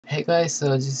Hey guys,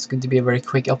 so this is going to be a very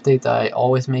quick update. I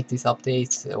always make these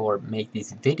updates or make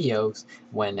these videos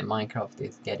when Minecraft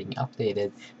is getting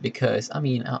updated because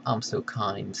I'm so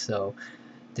kind. So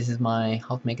this is my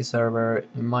how to make a server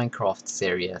in Minecraft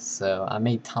series. So I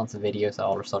made tons of videos. I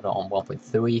already started on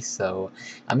 1.3, so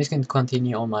I'm just going to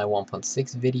continue on my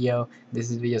 1.6 video.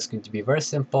 This video is going to be very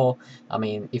simple.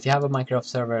 If you have a Minecraft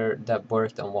server that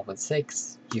worked on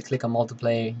 1.6, you click on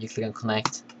multiplayer, you click on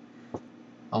connect.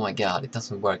 Oh my god, it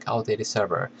doesn't work, outdated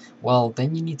server. Well,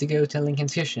 then you need to go to link in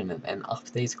description and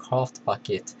update Craft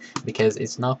Bukkit because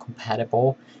it's not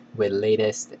compatible with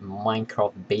latest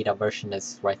Minecraft beta version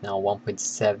that's right now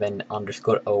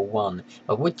 1.7_01.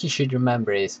 But what you should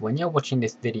remember is when you're watching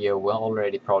this video, we'll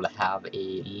already probably have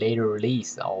a later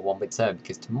release of 1.7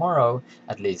 because tomorrow,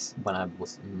 at least when I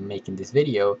was making this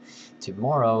video,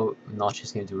 tomorrow Notch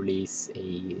is going to release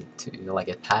a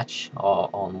patch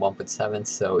on 1.7.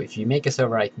 So if you make a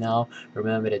server right now,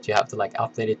 remember that you have to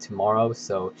update it tomorrow.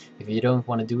 So if you don't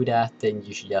want to do that, then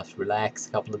you should just relax a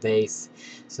couple of days.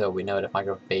 So we know that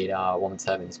Minecraft beta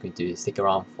 1.7 is going to stick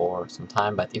around for some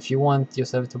time. But if you want your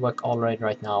server to work already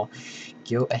right now,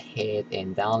 go ahead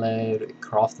and download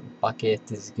Craft Bukkit.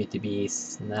 This is going to be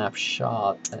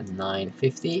snapshot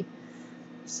 950.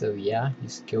 So yeah,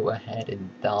 just go ahead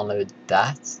and download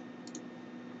that,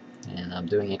 and I'm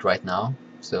doing it right now.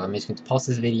 So I'm just going to pause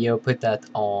this video, put that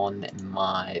on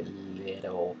my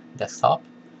little desktop.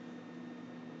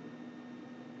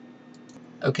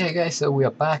 Okay guys, so we are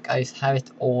back. I have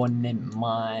it on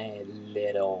my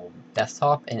little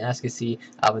desktop, and as you can see,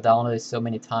 I've downloaded so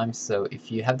many times. So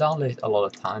if you have downloaded a lot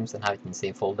of times and have it in the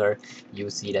same folder, you'll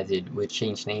see that it will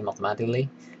change name automatically.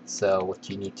 So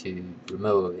what you need to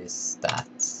remove is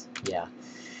that, yeah,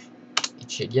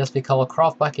 it should just be called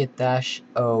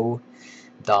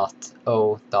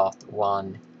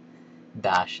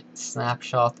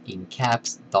craftbukkit-o.o.1-snapshot in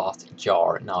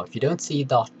caps.jar. Now if you don't see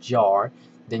 .jar,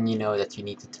 then you know that you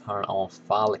need to turn on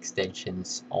file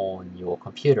extensions on your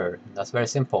computer. That's very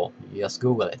simple. You just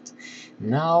Google it.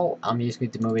 Now I'm just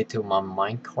going to move it to my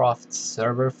Minecraft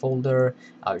server folder.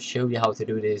 I'll show you how to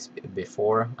do this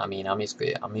before. I'm just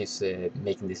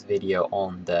making this video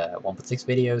on the 1.6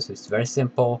 video, so it's very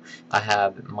simple. I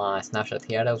have my snapshot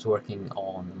here that was working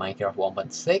on Minecraft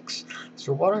 1.6.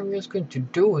 So what I'm just going to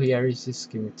do here is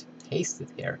just going to paste it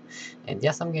here, and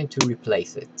yes, I'm going to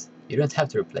replace it. You don't have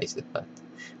to replace it, but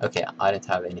okay, I don't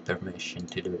have any permission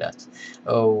to do that.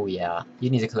 Oh yeah, you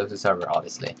need to close the server,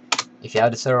 obviously. If you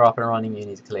have the server up and running, you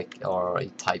need to click or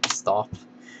you type stop,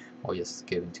 or just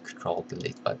go into control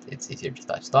delete, but it's easier to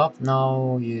type stop.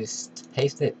 Now you just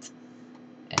paste it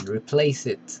and replace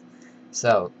it.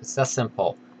 So it's that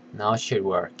simple. Now it should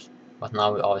work, but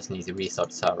now we always need to restart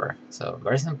the server. So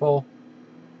very simple.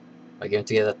 We're going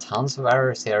to get a tons of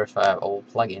errors here if I have old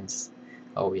plugins.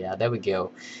 Oh yeah, there we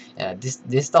go.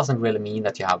 This doesn't really mean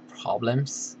that you have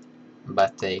problems,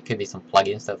 but it could be some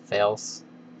plugins that fails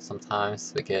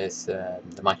sometimes because the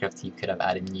Minecraft team could have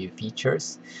added new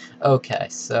features. Okay,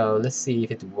 so let's see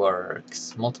if it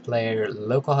works. Multiplayer,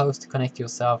 localhost to connect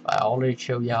yourself. I already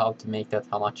showed you how to make that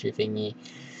Hamachi thingy.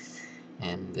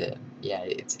 And yeah,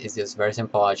 it's just very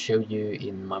simple. I showed you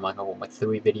in my Minecraft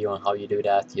 1.3 video on how you do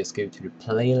that. Just go to the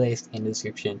playlist in the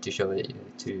description to show it,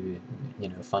 to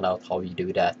find out how you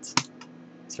do that.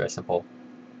 It's very simple.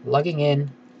 Logging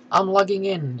in. I'm logging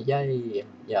in. Yay!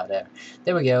 Yeah,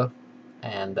 there we go.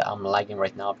 And I'm lagging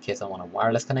right now because I'm on a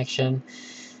wireless connection.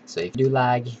 So if you do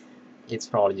lag, it's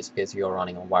probably just because you're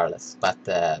running on wireless. But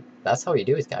that's how you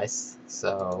do it, guys.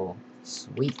 So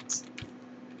sweet.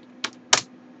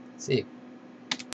 See you.